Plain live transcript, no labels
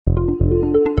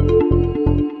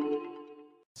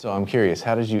So I'm curious,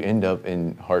 how did you end up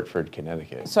in Hartford,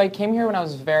 Connecticut? So I came here when I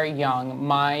was very young.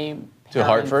 My To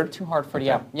Hartford? To Hartford, Okay.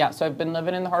 yeah. Yeah, so I've been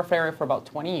living in the Hartford area for about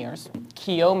 20 years.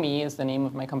 Kiyomi is the name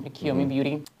of my company, Kiyomi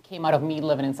Beauty. Came out of me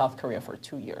living in South Korea for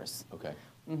 2 years. Okay.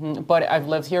 But I've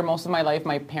lived here most of my life.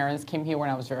 My parents came here when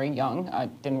I was very young. I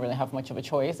didn't really have much of a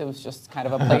choice. It was just kind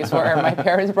of a place where my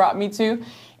parents brought me to.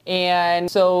 And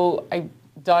so I've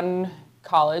done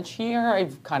college here.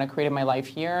 I've kind of created my life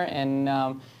here.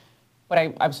 And but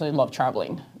I absolutely love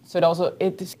traveling. So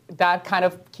that kind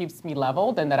of keeps me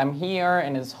leveled, and that I'm here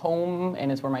and is home and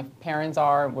is where my parents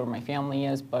are, where my family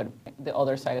is. But the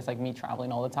other side is like me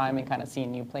traveling all the time and kind of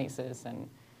seeing new places and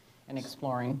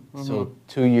exploring. So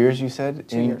 2 years, you said?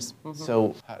 2 years.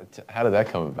 So how did that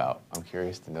come about? I'm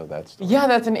curious to know that story. Yeah,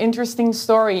 that's an interesting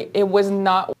story. It was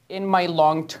not in my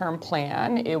long-term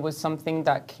plan. It was something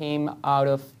that came out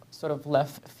of sort of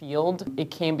left field.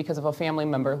 It came because of a family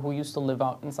member who used to live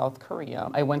out in South Korea.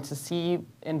 I went to see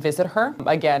and visit her.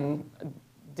 Again,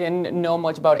 didn't know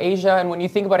much about Asia, and when you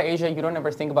think about Asia, you don't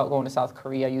ever think about going to South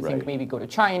Korea. You think maybe go to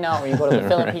China, or you go to the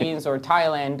Philippines or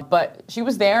Thailand. But she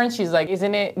was there, and she's like,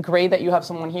 "Isn't it great that you have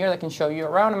someone here that can show you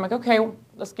around?" I'm like, "Okay,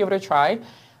 let's give it a try."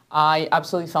 I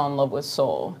absolutely fell in love with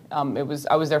Seoul.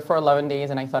 I was there for 11 days,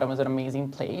 and I thought it was an amazing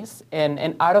place.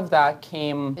 And out of that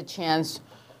came a chance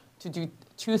to do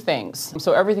two things.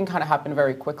 So everything kind of happened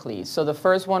very quickly. So the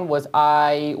first one was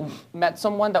I met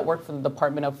someone that worked for the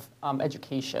Department of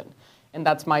Education. And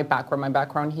that's my background. My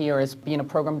background here is being a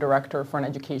program director for an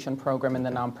education program in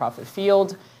the nonprofit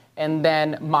field, and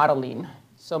then modeling.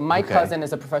 So my cousin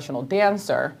is a professional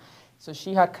dancer, so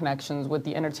she had connections with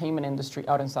the entertainment industry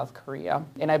out in South Korea.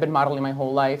 And I've been modeling my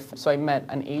whole life, so I met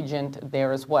an agent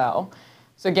there as well.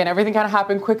 So again, everything kind of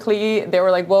happened quickly. They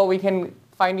were like, well, we can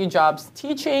find you jobs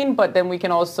teaching, but then you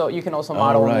can also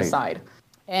model on the side.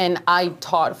 And I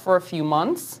taught for a few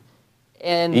months.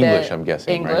 And English, I'm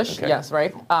guessing, English, right? Okay. yes,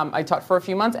 right. I taught for a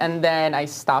few months, and then I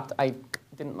stopped. I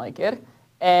didn't like it.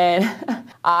 And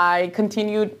I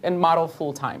continued and modeled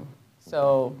full-time.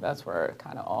 So that's where it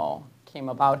kind of all came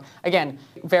about. Again,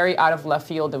 very out of left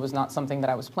field. It was not something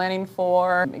that I was planning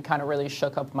for. It kind of really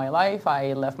shook up my life.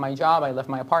 I left my job. I left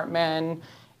my apartment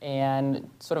and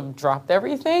sort of dropped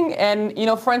everything. And, you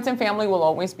know, friends and family will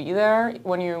always be there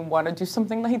when you want to do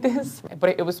something like this.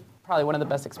 But it was probably one of the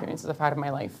best experiences I've had in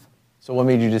my life. So what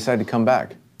made you decide to come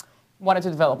back? Wanted to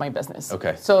develop my business.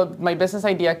 Okay. So my business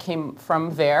idea came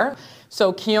from there.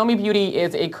 So Kiyomi Beauty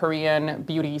is a Korean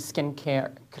beauty and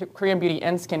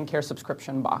skincare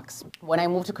subscription box. When I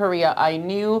moved to Korea, I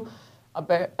knew a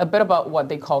bit about what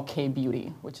they call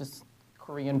K-beauty, which is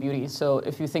Korean beauty. So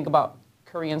if you think about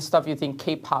Korean stuff, you think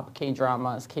K-pop,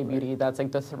 K-dramas, K-beauty. That's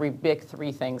like the big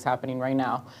three things happening right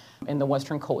now in the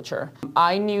Western culture.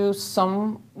 I knew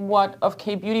somewhat of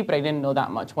K-beauty, but I didn't know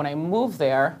that much. When I moved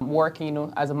there,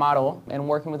 working as a model and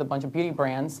working with a bunch of beauty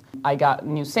brands, I got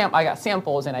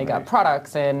samples and I got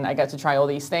products and I got to try all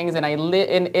these things. And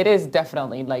it is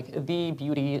definitely like the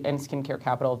beauty and skincare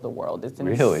capital of the world. It's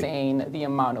insane the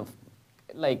amount of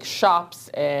like shops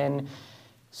and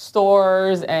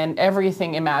stores and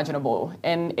everything imaginable,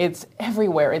 and it's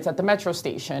everywhere. It's at the metro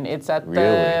station. It's at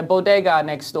the bodega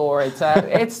next door.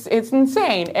 It's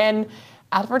insane. And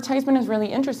advertisement is really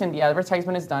interesting. The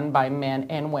advertisement is done by men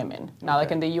and women. Not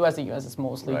like in the U.S. The U.S. is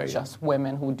mostly just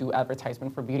women who do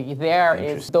advertisement for beauty. There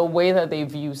is the way that they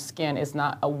view skin is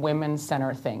not a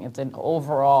women-centered thing. It's an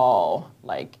overall,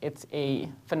 like, it's a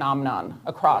phenomenon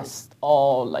across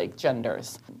all like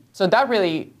genders. So that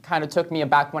really kind of took me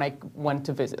aback when I went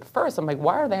to visit. First, I'm like,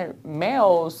 why are there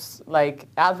males like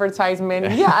advertising,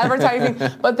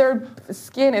 but their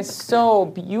skin is so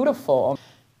beautiful.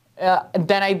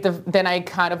 Then I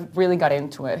kind of really got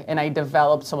into it, and I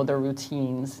developed some of the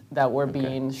routines that were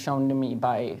being shown to me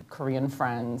by Korean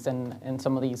friends and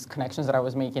some of these connections that I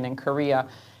was making in Korea.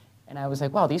 And I was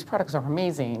like, wow, these products are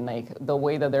amazing. Like the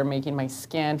way that they're making my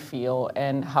skin feel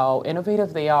and how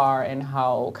innovative they are and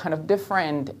how kind of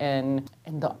different and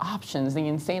the options, the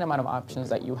insane amount of options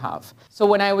that you have. So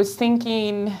when I was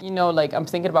thinking, you know, like I'm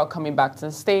thinking about coming back to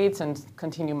the States and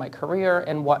continue my career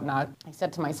and whatnot, I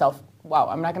said to myself, wow,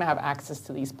 I'm not going to have access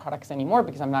to these products anymore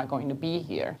because I'm not going to be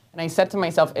here. And I said to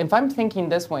myself, if I'm thinking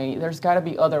this way, there's got to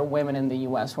be other women in the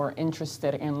U.S. who are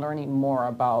interested in learning more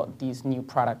about these new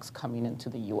products coming into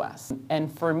the U.S.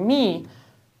 And for me,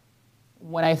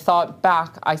 when I thought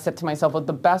back, I said to myself, well,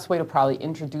 the best way to probably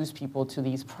introduce people to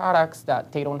these products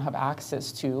that they don't have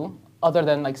access to, other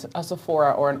than like a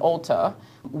Sephora or an Ulta,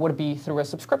 would be through a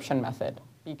subscription method.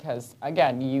 Because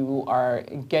again, you are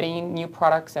getting new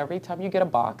products every time you get a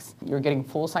box. You're getting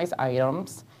full-size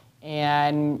items,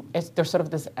 and there's sort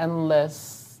of this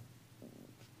endless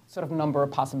sort of number of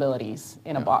possibilities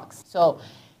in a box. So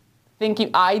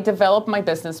I developed my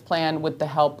business plan with the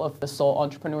help of the Soul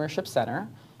Entrepreneurship Center.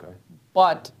 Okay.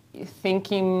 But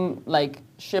thinking like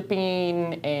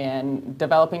shipping and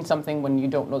developing something when you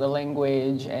don't know the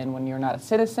language and when you're not a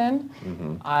citizen,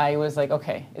 I was like,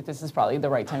 okay, this is probably the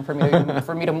right time for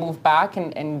me to move back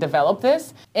and develop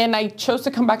this. And I chose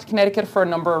to come back to Connecticut for a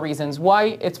number of reasons.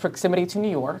 Why? It's proximity to New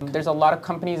York. There's a lot of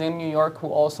companies in New York who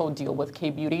also deal with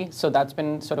K-beauty, so that's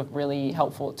been sort of really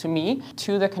helpful to me.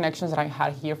 To the connections that I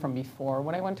had here from before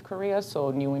when I went to Korea,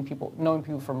 so knowing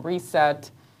people from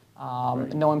Reset,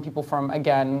 knowing people from,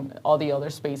 again, all the other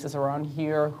spaces around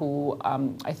here who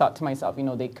I thought to myself,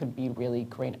 they could be really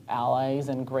great allies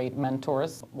and great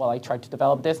mentors while I tried to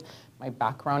develop this. My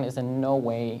background is in no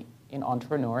way in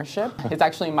entrepreneurship. It's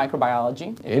actually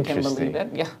microbiology, if you can believe it.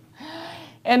 Yeah.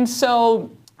 And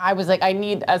so I was like, I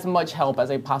need as much help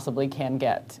as I possibly can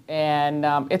get. And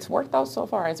it's worked out so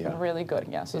far. It's been really good.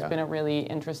 Yeah, so it's been a really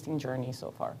interesting journey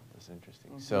so far. That's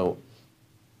interesting. So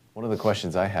one of the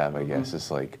questions I have, I guess,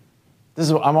 is like,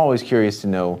 I'm always curious to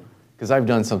know, because I've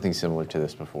done something similar to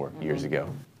this before years ago.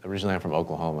 Originally, I'm from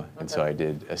Oklahoma, and so I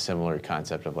did a similar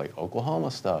concept of like Oklahoma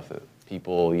stuff that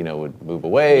people, would move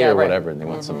away or whatever, and they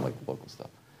want some like local stuff.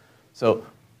 So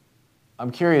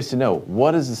I'm curious to know,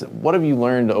 what have you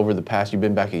learned over the past? You've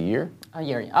been back a year? A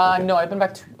year. No, I've been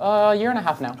back a year and a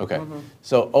half now. Okay.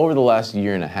 So over the last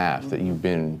year and a half that you've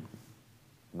been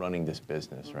running this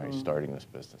business, right, starting this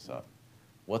business up,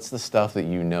 what's the stuff that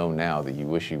you know now that you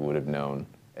wish you would have known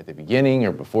at the beginning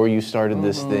or before you started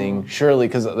this thing? Surely,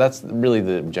 because that's really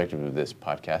the objective of this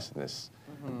podcast and this,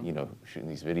 shooting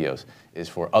these videos, is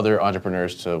for other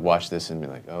entrepreneurs to watch this and be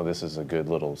like, oh, this is a good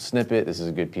little snippet, this is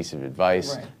a good piece of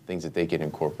advice, things that they can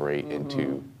incorporate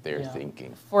into their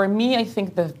thinking. For me, I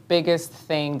think the biggest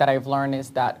thing that I've learned is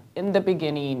that in the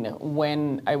beginning,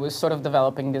 when I was sort of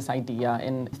developing this idea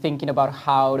and thinking about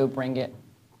how to bring it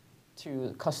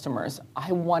to customers,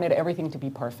 I wanted everything to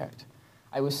be perfect.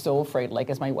 I was so afraid,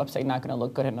 like, is my website not going to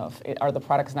look good enough? Are the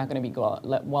products not going to be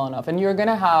well enough? And you're going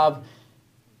to have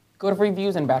good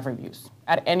reviews and bad reviews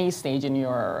at any stage in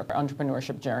your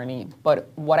entrepreneurship journey. But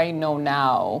what I know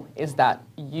now is that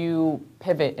you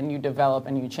pivot and you develop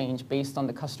and you change based on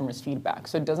the customer's feedback.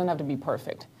 So it doesn't have to be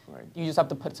perfect. Right. You just have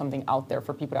to put something out there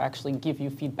for people to actually give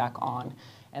you feedback on.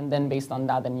 And then based on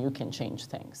that, then you can change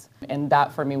things. And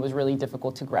that for me was really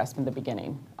difficult to grasp in the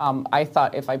beginning. I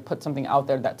thought if I put something out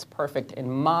there that's perfect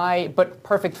but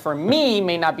perfect for me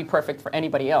may not be perfect for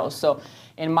anybody else. So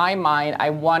in my mind, I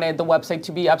wanted the website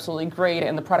to be absolutely great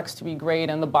and the products to be great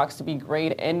and the box to be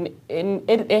great. And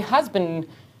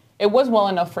it was well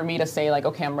enough for me to say like,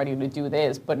 okay, I'm ready to do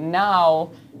this. But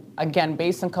now, again,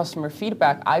 based on customer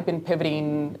feedback, I've been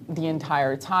pivoting the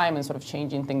entire time and sort of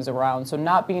changing things around. So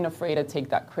not being afraid to take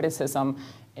that criticism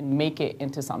and make it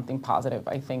into something positive.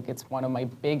 I think it's one of my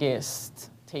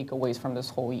biggest takeaways from this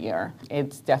whole year.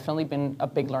 It's definitely been a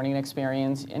big learning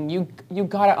experience. And you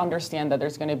gotta understand that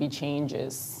there's gonna be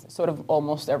changes sort of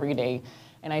almost every day.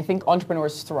 And I think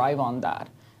entrepreneurs thrive on that.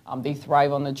 They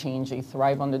thrive on the change, they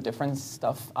thrive on the different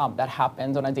stuff that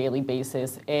happens on a daily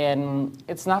basis. And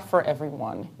it's not for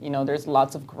everyone. There's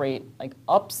lots of great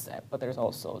ups, but there's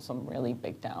also some really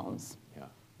big downs. Yeah.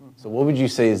 So what would you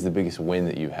say is the biggest win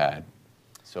that you had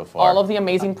so far? All of the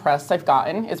amazing press I've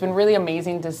gotten. It's been really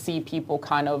amazing to see people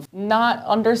kind of not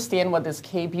understand what this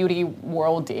K-beauty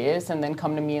world is and then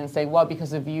come to me and say, well,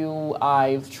 because of you,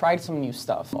 I've tried some new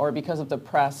stuff. Or because of the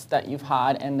press that you've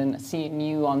had and then seeing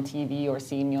you on TV or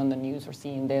seeing you on the news or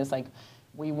seeing this,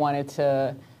 we wanted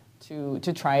to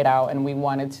try it out and we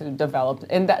wanted to develop.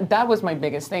 And that was my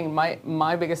biggest thing.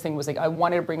 My biggest thing was I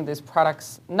wanted to bring these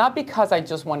products, not because I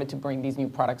just wanted to bring these new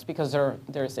products, because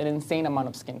there's an insane amount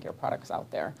of skincare products out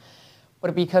there,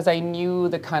 but because I knew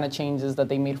the kind of changes that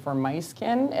they made for my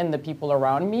skin and the people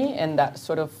around me, and that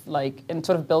sort of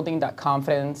building that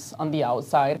confidence on the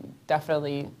outside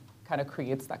definitely kind of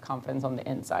creates that confidence on the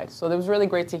inside. So it was really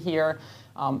great to hear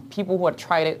people who had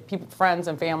tried it, friends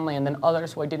and family, and then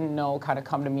others who I didn't know kind of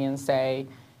come to me and say,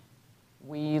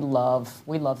 we love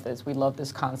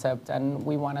this concept, and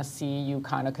we want to see you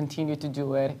kind of continue to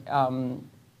do it.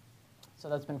 So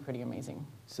that's been pretty amazing.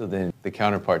 So then the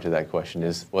counterpart to that question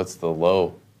is, what's the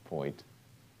low point?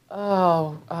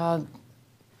 And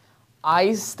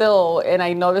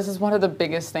I know this is one of the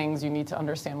biggest things you need to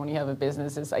understand when you have a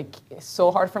business, is it's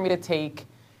so hard for me to take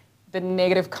the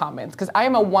negative comments, because I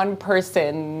am a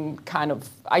one-person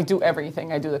I do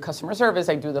everything. I do the customer service,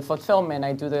 I do the fulfillment,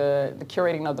 I do the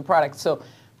curating of the product. So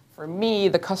for me,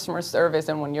 the customer service,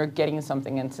 and when you're getting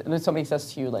something and then somebody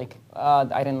says to you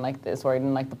I didn't like this, or I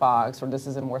didn't like the box, or this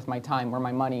isn't worth my time or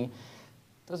my money,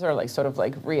 those are like sort of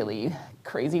like really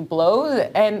crazy blows.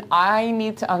 And I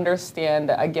need to understand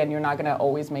that, again, you're not going to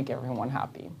always make everyone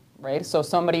happy, right? So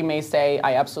somebody may say,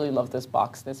 I absolutely love this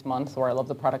box this month, or I love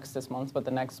the products this month, but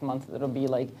the next month it'll be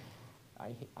like,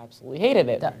 I absolutely hated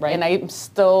it, right? And I'm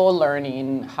still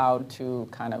learning how to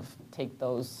kind of take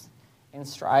those in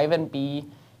stride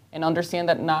and understand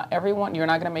that not everyone, you're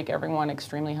not going to make everyone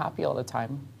extremely happy all the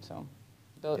time. So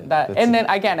and then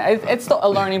again, it's still a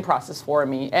learning process for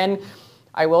me. And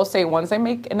I will say, once I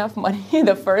make enough money,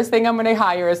 the first thing I'm going to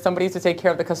hire is somebody to take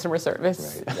care of the customer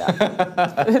service. Right. Yeah.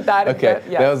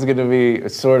 That was going to be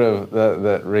sort of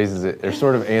that raises it, or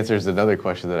sort of answers another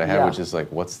question that I had, which is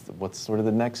like, what's sort of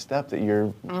the next step that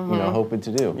you're hoping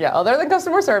to do? Yeah, other than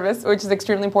customer service, which is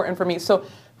extremely important for me. So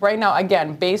right now,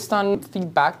 again, based on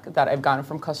feedback that I've gotten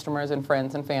from customers and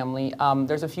friends and family,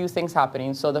 there's a few things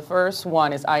happening. So the first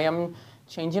one is I am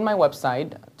changing my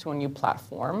website to a new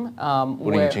platform.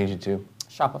 What are you changing to?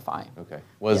 Shopify. Okay.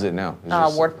 What is it now?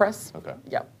 WordPress. Okay.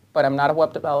 Yeah. But I'm not a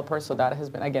web developer, so that has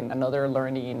been, again, another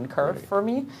learning curve for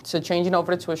me. So changing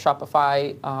over to a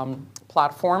Shopify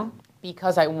platform,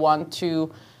 because I want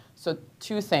to, so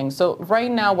two things. So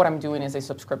right now what I'm doing is a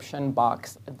subscription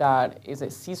box that is a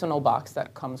seasonal box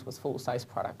that comes with full-size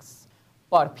products.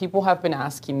 But people have been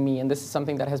asking me, and this is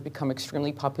something that has become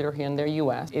extremely popular here in the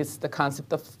US, is the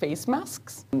concept of face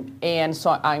masks. And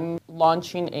so I'm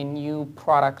launching a new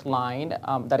product line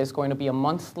that is going to be a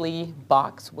monthly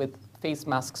box with face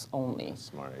masks only.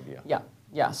 Smart idea. Yeah.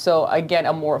 Yeah, so again,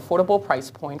 a more affordable price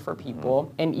point for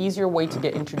people, an easier way to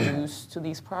get introduced to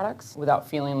these products without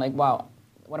feeling like, wow,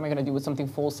 what am I going to do with something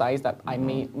full size that I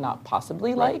may not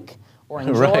possibly like or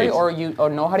enjoy or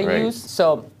know how to use?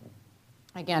 So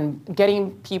again,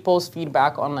 getting people's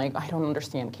feedback on like, I don't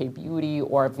understand K-beauty,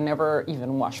 or I've never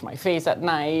even washed my face at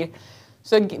night.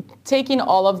 So taking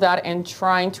all of that and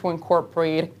trying to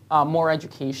incorporate more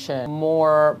education,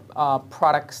 more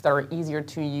products that are easier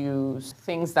to use,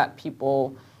 things that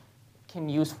people can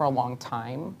use for a long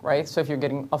time, right? So if you're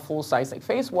getting a full-size like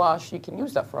face wash, you can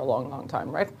use that for a long, long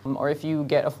time, right? Or if you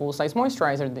get a full-size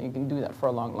moisturizer, then you can do that for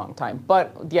a long, long time.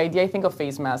 But the idea, I think, of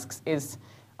face masks is,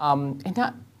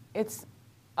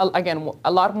 again,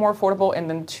 a lot more affordable, and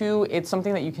then two, it's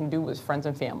something that you can do with friends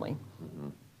and family.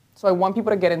 So I want people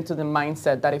to get into the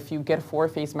mindset that if you get 4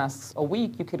 face masks a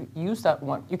week, you could use that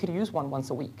one. You could use one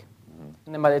once a week,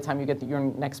 and then by the time you get your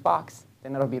next box,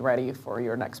 then it'll be ready for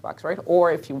your next box, right?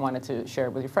 Or if you wanted to share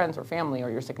it with your friends or family or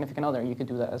your significant other, you could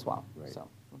do that as well. Right. So.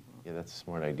 Yeah, that's a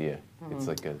smart idea. It's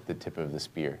like the tip of the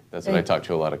spear. That's what I talk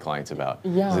to a lot of clients about.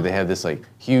 Yeah. So they have this like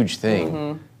huge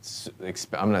thing.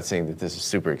 I'm not saying that this is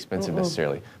super expensive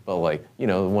necessarily, but like, they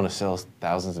want to sell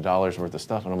thousands of dollars worth of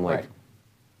stuff, and I'm like,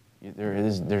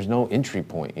 there's no entry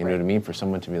point, you know what I mean, for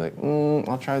someone to be like,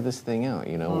 I'll try this thing out,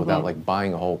 without like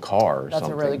buying a whole car or something.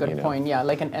 That's a really good point, yeah,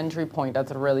 like an entry point, that's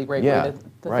a really great way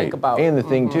to think about. And the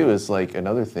thing too is like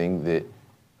another thing that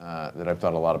I've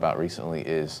thought a lot about recently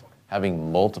is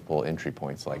having multiple entry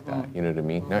points like that, you know what I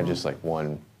mean? Not just like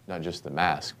one, not just the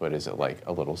mask, but is it like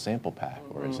a little sample pack,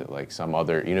 or is it like some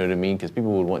other, you know what I mean? Because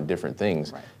people would want different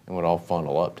things and would all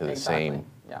funnel up to the same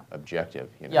objective.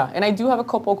 Yeah, and I do have a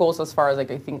couple goals as far as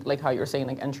like, I think like how you're saying,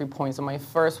 like entry points. And my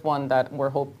first one that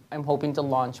I'm hoping to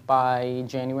launch by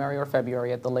January or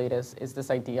February at the latest is this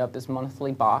idea of this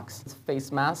monthly box. It's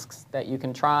face masks that you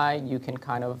can try, you can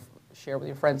kind of share with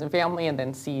your friends and family, and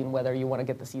then see whether you want to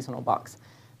get the seasonal box.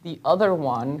 The other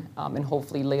one, and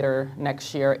hopefully later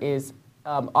next year, is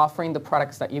offering the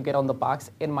products that you get on the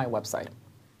box in my website.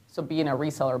 So being a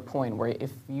reseller point where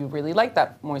if you really like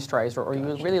that moisturizer or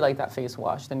you really like that face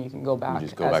wash, then you can go back. You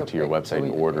just go back to your website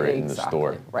and order it in the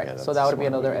store. Right, yeah, so that would be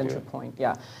another entry point,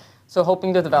 yeah. So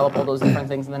hoping to develop all those different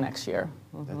things in the next year.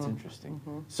 That's interesting.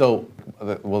 So,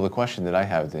 the question that I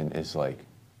have then is like,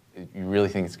 you really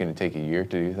think it's going to take a year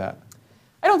to do that?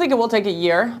 I don't think it will take a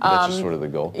year. That's just sort of the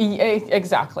goal?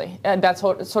 Exactly. And that's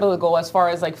sort of the goal as far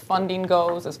as like funding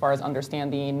goes, as far as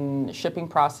understanding shipping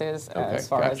process, as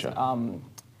far as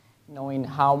knowing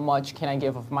how much can I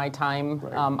give of my time.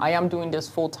 Right. I am doing this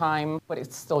full time, but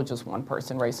it's still just one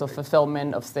person, right? So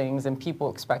fulfillment of things, and people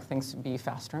expect things to be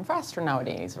faster and faster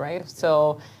nowadays, right?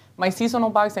 So my seasonal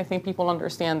box, I think people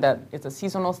understand that it's a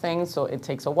seasonal thing, so it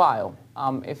takes a while.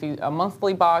 A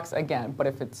monthly box, again, but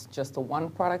if it's just a one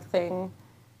product thing,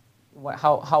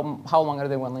 how long are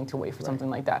they willing to wait for something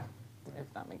like that,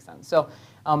 if that makes sense? So,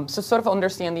 so sort of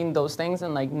understanding those things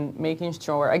and like making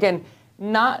sure, again,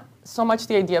 not so much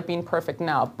the idea of being perfect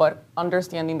now, but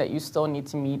understanding that you still need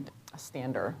to meet a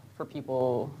standard for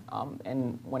people.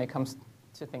 And when it comes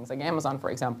to things like Amazon,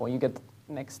 for example, you get the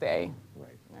next day.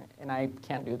 Right. And I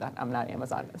can't do that. I'm not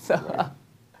Amazon. So,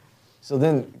 so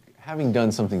then having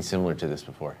done something similar to this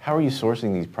before, how are you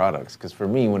sourcing these products? Because for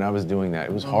me, when I was doing that,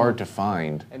 it was hard to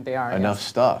find And they are, enough yes.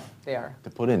 stuff They are.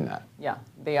 to put in that. Yeah,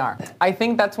 they are. I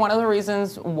think that's one of the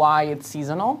reasons why it's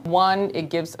seasonal. One, it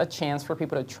gives a chance for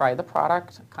people to try the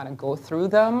product, kind of go through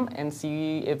them and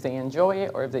see if they enjoy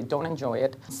it or if they don't enjoy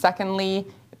it. Secondly,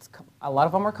 a lot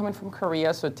of them are coming from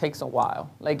Korea, so it takes a while.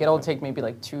 Like it'll take maybe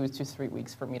like 2 to 3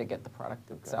 weeks for me to get the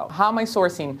product itself. How am I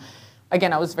sourcing?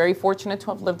 Again, I was very fortunate to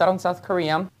have lived out in South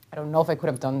Korea. I don't know if I could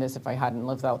have done this if I hadn't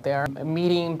lived out there.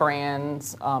 Meeting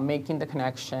brands, making the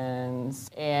connections,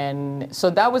 and so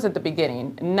that was at the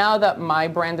beginning. Now that my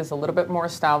brand is a little bit more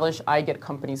established, I get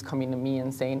companies coming to me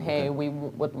and saying, hey, we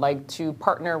would like to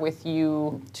partner with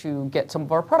you to get some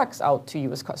of our products out to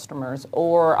you as customers.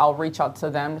 Or I'll reach out to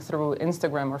them through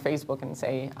Instagram or Facebook and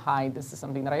say, hi, this is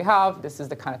something that I have. This is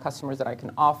the kind of customers that I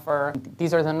can offer.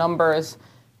 These are the numbers.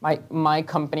 My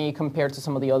company, compared to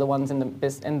some of the other ones in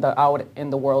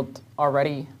the world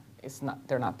already,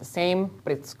 they're not the same,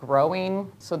 but it's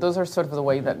growing. So those are sort of the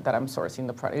way that I'm sourcing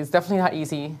the product. It's definitely not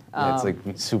easy. Yeah, it's like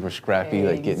super scrappy,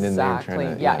 like getting in there and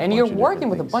trying to. Yeah, and you're working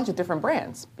with a things. bunch of different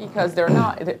brands because they're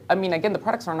not. I mean, again, the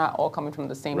products are not all coming from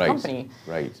the same company.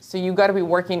 Right. So you got to be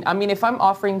working. I mean, if I'm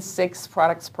offering 6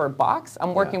 products per box,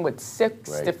 I'm working with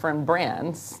 6 different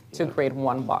brands to create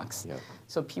one box. Yeah.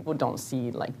 So people don't see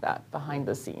like that behind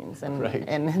the scenes, and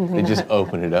They just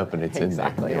open it up and it's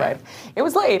exactly in there. right. It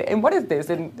was late, and what is this?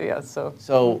 And yeah, so.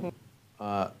 So,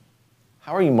 how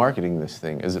are you marketing this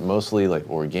thing? Is it mostly like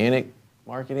organic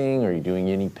marketing? Are you doing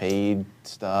any paid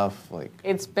stuff? Like,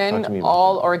 it's talk to been me about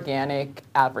all that. organic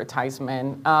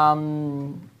advertisement.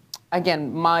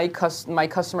 Again, my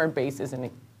customer base isn't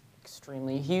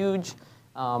extremely huge.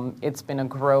 It's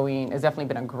definitely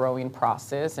been a growing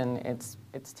process, and it's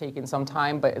taken some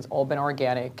time, but it's all been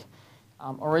organic.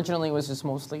 Originally, it was just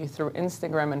mostly through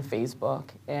Instagram and Facebook,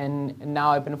 and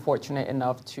now I've been fortunate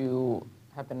enough to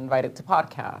have been invited to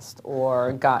podcast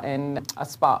or gotten a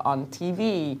spot on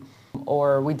TV,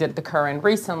 or we did The Current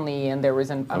recently, and there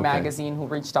was a magazine who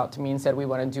reached out to me and said, we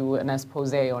want to do an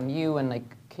expose on you and like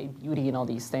K-beauty and all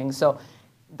these things. So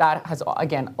that has,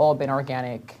 again, all been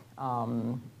organic.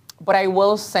 But I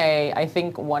will say, I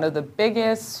think one of the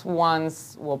biggest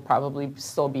ones will probably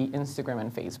still be Instagram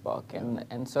and Facebook,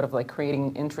 and sort of like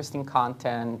creating interesting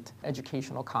content,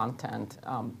 educational content.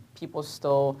 People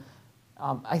still,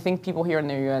 I think people here in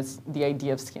the US, the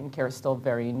idea of skincare is still a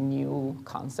very new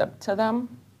concept to them.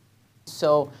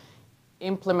 So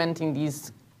implementing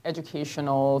these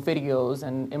educational videos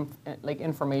and like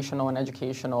informational and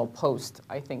educational posts,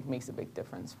 I think makes a big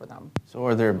difference for them. So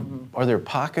are there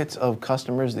pockets of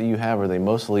customers that you have? Are they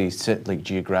mostly sit like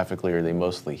geographically? Are they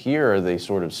mostly here? Or are they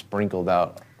sort of sprinkled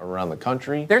out around the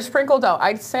country? They're sprinkled out.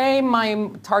 I'd say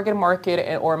my target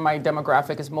market or my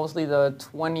demographic is mostly the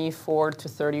 24 to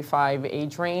 35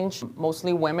 age range,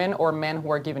 mostly women or men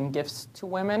who are giving gifts to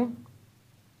women.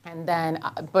 And then,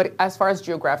 but as far as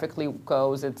geographically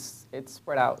goes, it's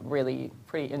spread out really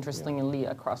pretty interestingly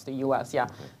across the U.S. Yeah.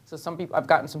 So I've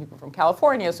gotten some people from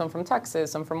California, some from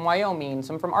Texas, some from Wyoming,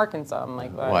 some from Arkansas. I'm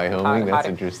like, Wyoming, that's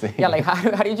interesting. Yeah, like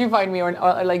how did you find me? Or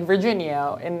like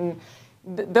Virginia. And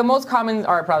the most common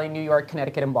are probably New York,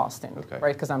 Connecticut, and Boston,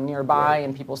 right? Because I'm nearby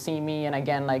and people see me. And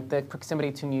again, like the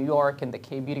proximity to New York and the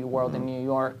K-beauty world in New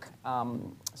York.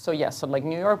 So yes, so like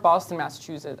New York, Boston,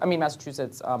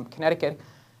 Massachusetts, Connecticut.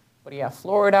 But yeah,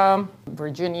 Florida,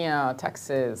 Virginia,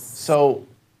 Texas. So,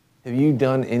 have you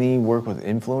done any work with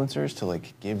influencers to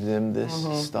like give them this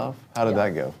stuff? How did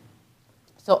that go?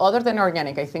 So other than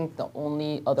organic, I think the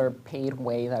only other paid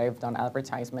way that I've done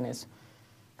advertisement is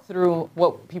through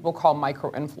what people call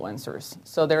micro-influencers.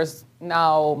 So there's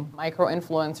now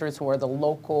micro-influencers who are the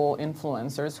local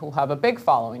influencers who have a big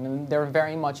following, and they're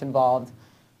very much involved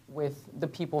with the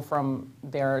people from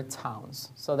their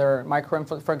towns. So they're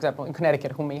micro-influencers, for example, in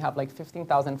Connecticut, who may have like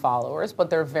 15,000 followers, but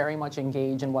they're very much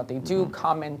engaged in what they do,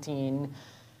 commenting.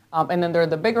 And then there are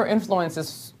the bigger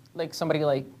influencers, like somebody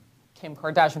like Kim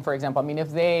Kardashian, for example. I mean,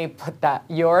 if they put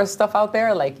your stuff out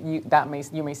there, like you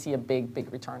may see a big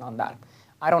return on that.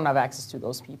 I don't have access to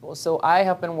those people. So I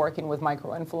have been working with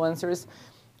micro-influencers.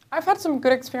 I've had some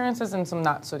good experiences and some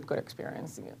not so good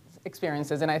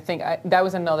experiences, and I think that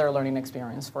was another learning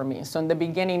experience for me. So in the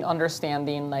beginning,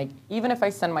 understanding, like, even if I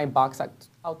send my box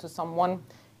out to someone,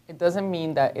 it doesn't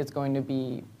mean that it's going to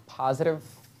be positive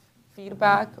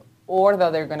feedback or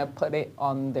that they're going to put it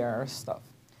on their stuff.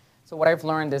 So what I've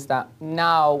learned is that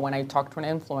now when I talk to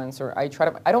an influencer, I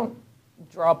don't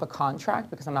draw up a contract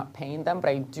because I'm not paying them, but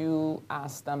I do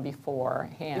ask them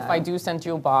beforehand. If I do send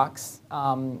you a box,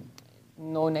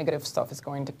 no negative stuff is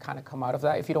going to kind of come out of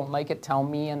that. If you don't like it, tell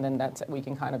me, and then that's it. We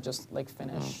can kind of just like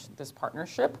finish this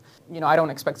partnership. You know, I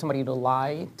don't expect somebody to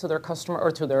lie to their customer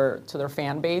or to their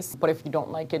fan base, but if you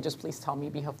don't like it, just please tell me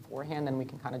beforehand, and we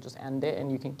can kind of just end it,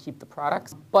 and you can keep the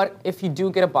products. But if you do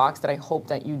get a box, that I hope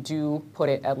that you do put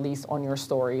it at least on your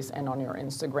stories and on your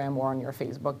Instagram or on your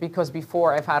Facebook, because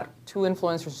before I've had 2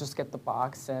 influencers just get the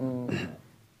box and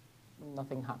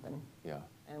nothing happened. Yeah.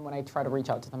 And when I try to reach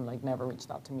out to them, like never reached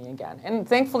out to me again. And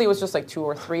thankfully, it was just like 2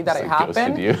 or 3 that it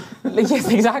happened. Ghosted you. Yes,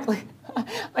 exactly.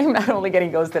 I'm not only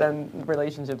getting ghosted on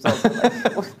relationships, also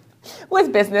like,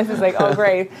 with business. It's like, oh,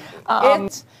 great. I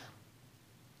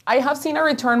have seen a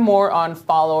return more on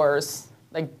followers,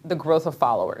 like the growth of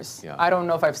followers. Yeah. I don't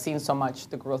know if I've seen so much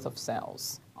the growth of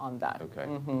sales on that. Okay.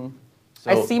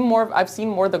 So, I've seen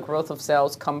more the growth of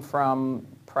sales come from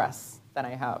press than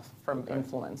I have from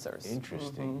influencers.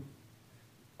 Interesting.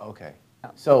 Okay.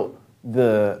 So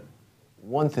the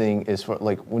one thing is for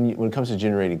like when it comes to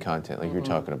generating content, like you're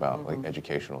talking about, like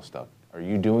educational stuff. Are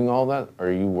you doing all that? Or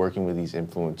are you working with these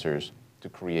influencers to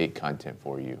create content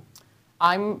for you?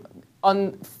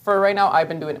 For right now, I've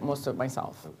been doing it most of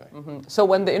myself. Okay. So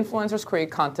when the influencers create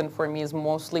content for me, is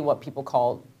mostly what people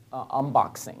call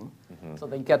unboxing. So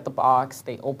they get the box,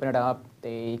 they open it up,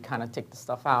 they kind of take the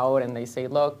stuff out, and they say,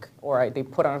 look, or they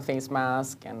put on a face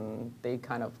mask, and they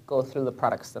kind of go through the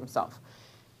products themselves.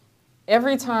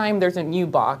 Every time there's a new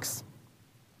box,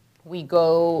 we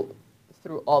go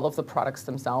through all of the products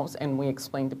themselves, and we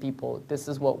explain to people, this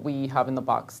is what we have in the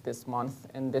box this month,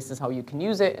 and this is how you can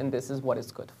use it, and this is what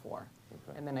it's good for.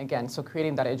 Okay. And then again, so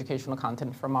creating that educational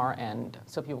content from our end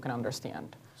so people can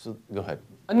understand. So go ahead.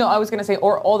 No, I was going to say,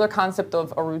 or the concept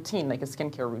of a routine, like a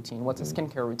skincare routine. What's a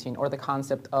skincare routine? Or the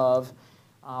concept of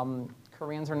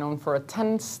Koreans are known for a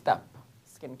 10-step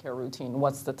skincare routine.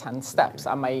 What's the 10 steps?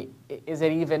 Is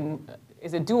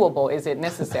it doable? Is it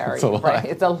necessary? It's a lot. Right?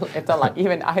 It's a lot.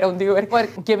 Even I don't do it.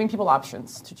 But giving people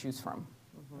options to choose from.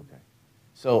 Okay.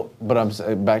 So, but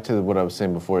I'm back to what I was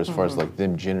saying before, as far as like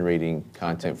them generating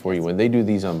content for you. When they do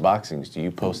these unboxings, do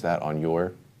you post that on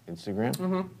your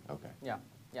Instagram? Okay. Yeah.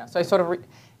 Yeah. So I sort of,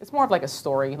 it's more of like a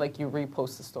story, like you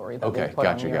repost the story that they put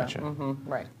on your. Gotcha.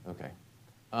 Right. Okay.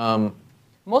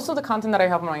 Most of the content that I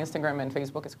have on my Instagram and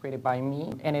Facebook is created by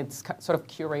me, and it's sort of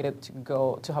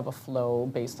curated to have a flow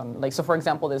based on, like, so for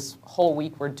example, this whole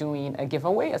week we're doing a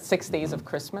giveaway, a 6 days of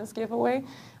Christmas giveaway.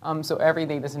 So every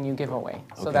day there's a new giveaway.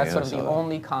 So Okay, that's sort I of saw the that.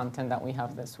 only content that we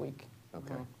have this week.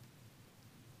 Okay.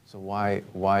 So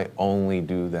why only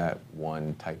do that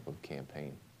one type of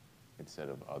campaign instead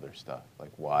of other stuff?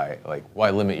 Like why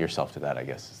limit yourself to that, I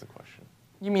guess is the question.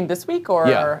 You mean this week, or?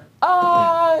 Yeah.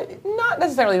 Not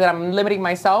necessarily that I'm limiting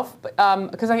myself, but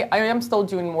because I am still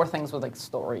doing more things with like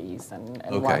stories and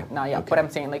whatnot. Yeah, Okay. but I'm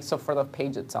saying like, so for the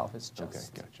page itself, it's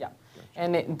just Okay, gotcha. yeah.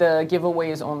 And the giveaway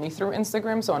is only through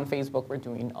Instagram. So on Facebook, we're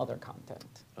doing other content.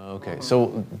 Okay.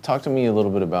 So talk to me a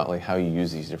little bit about like how you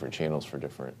use these different channels for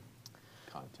different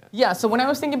content. Yeah, so when I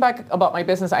was thinking back about my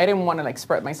business, I didn't want to like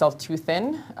spread myself too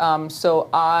thin. So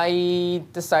I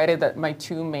decided that my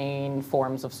 2 main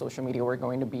forms of social media were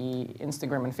going to be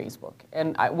Instagram and Facebook.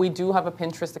 And we do have a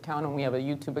Pinterest account and we have a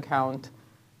YouTube account.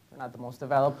 They're not the most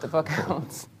developed of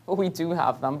accounts, but we do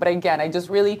have them. But again, I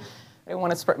didn't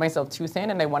want to spread myself too thin,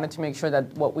 and I wanted to make sure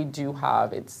that what we do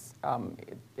have,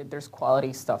 there's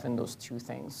quality stuff in those 2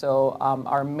 things. So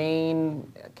our main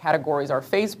categories are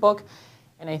Facebook.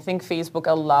 And I think Facebook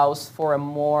allows for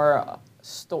more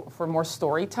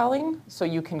storytelling, so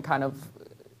you can kind of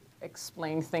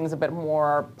explain things a bit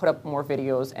more, put up more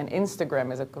videos. And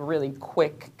Instagram is a really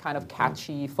quick, kind of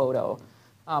catchy photo.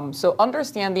 So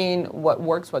understanding what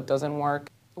works, what doesn't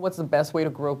work, what's the best way to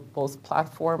grow both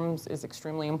platforms is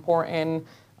extremely important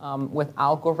with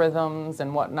algorithms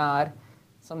and whatnot.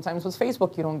 Sometimes with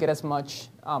Facebook, you don't get as much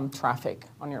traffic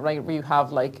on your, right? Where you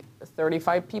have like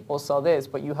 35 people saw this,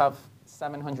 but you have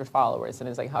 700 followers, and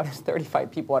it's like, how does 35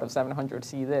 people out of 700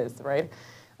 see this, right?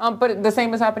 But the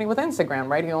same is happening with Instagram,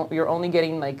 right? You're only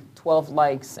getting like 12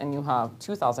 likes, and you have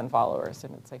 2,000 followers,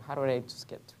 and it's like, how do I just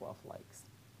get 12 likes?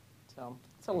 So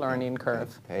it's a learning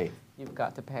curve. Pay. You've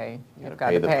got to pay. You've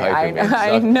got to pay.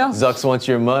 I know. Zucks wants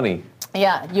your money.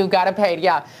 Yeah, you've got to pay.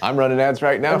 Yeah. I'm running ads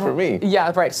right now for me.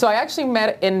 Yeah, right. So I actually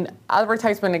met an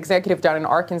advertisement executive down in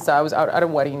Arkansas. I was out at a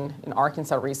wedding in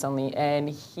Arkansas recently, and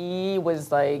he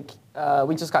was like,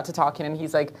 we just got to talking, and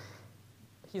he's like,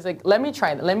 let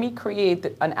me create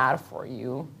an ad for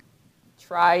you.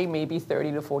 Try maybe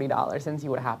 $30 to $40 and see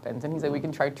what happens. And he's like, we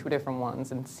can try 2 different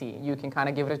ones and see. You can kind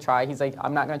of give it a try. He's like,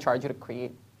 I'm not going to charge you to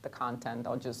create the content.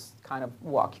 I'll just kind of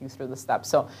walk you through the steps.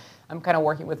 So I'm kind of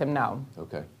working with him now.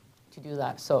 Okay. To do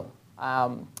that. So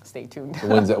Stay tuned.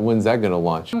 When's that going to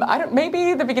launch?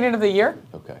 Maybe the beginning of the year.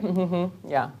 Okay.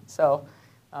 Yeah. So,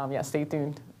 yeah, stay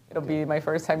tuned. It'll be my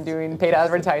first time doing paid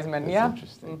advertisement. That's yeah.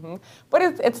 interesting. But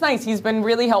it's nice. He's been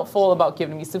really helpful about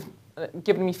giving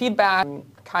me feedback,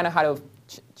 kind of how to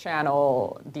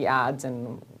channel the ads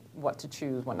and what to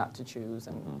choose, what not to choose,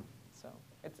 and so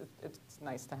it's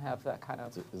nice to have that kind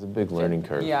of. It's a big learning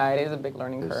curve. Yeah, it is a big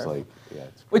learning curve. Like, yeah,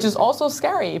 it's which is crazy. also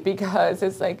scary because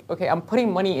it's like, okay, I'm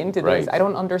putting money into Right. this. I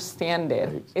don't understand it.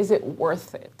 Right. Is it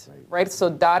worth it? Right. So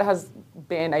that has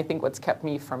been, I think, what's kept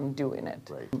me from doing it.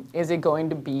 Right. Is it going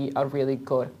to be a really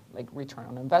good return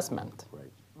on investment?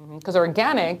 Right. Because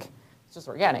organic, it's just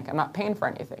organic. I'm not paying for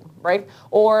anything, right?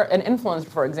 Or an influencer,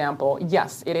 for example.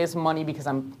 Yes, it is money because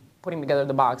I'm putting together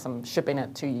the box, I'm shipping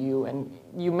it to you, and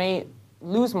you may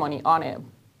lose money on it,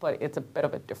 but it's a bit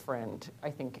of a different, I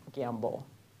think, gamble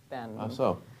than. How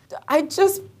so? I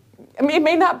mean, it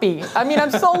may not be. I mean,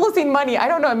 I'm still losing money. I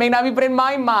don't know. It may not be, but in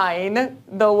my mind,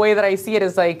 the way that I see it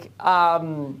is like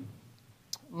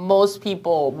most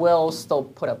people will still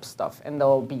put up stuff, and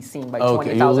they'll be seen by 20,000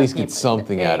 people. You at least get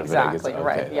something out of it. Exactly. Okay,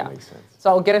 Right. that Yeah. makes sense. So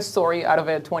I'll get a story out of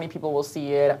it. 20 people will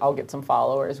see it. I'll get some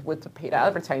followers. With the paid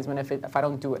advertisement, if I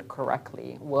don't do it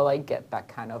correctly, will I get that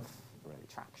kind of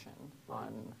traction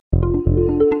on?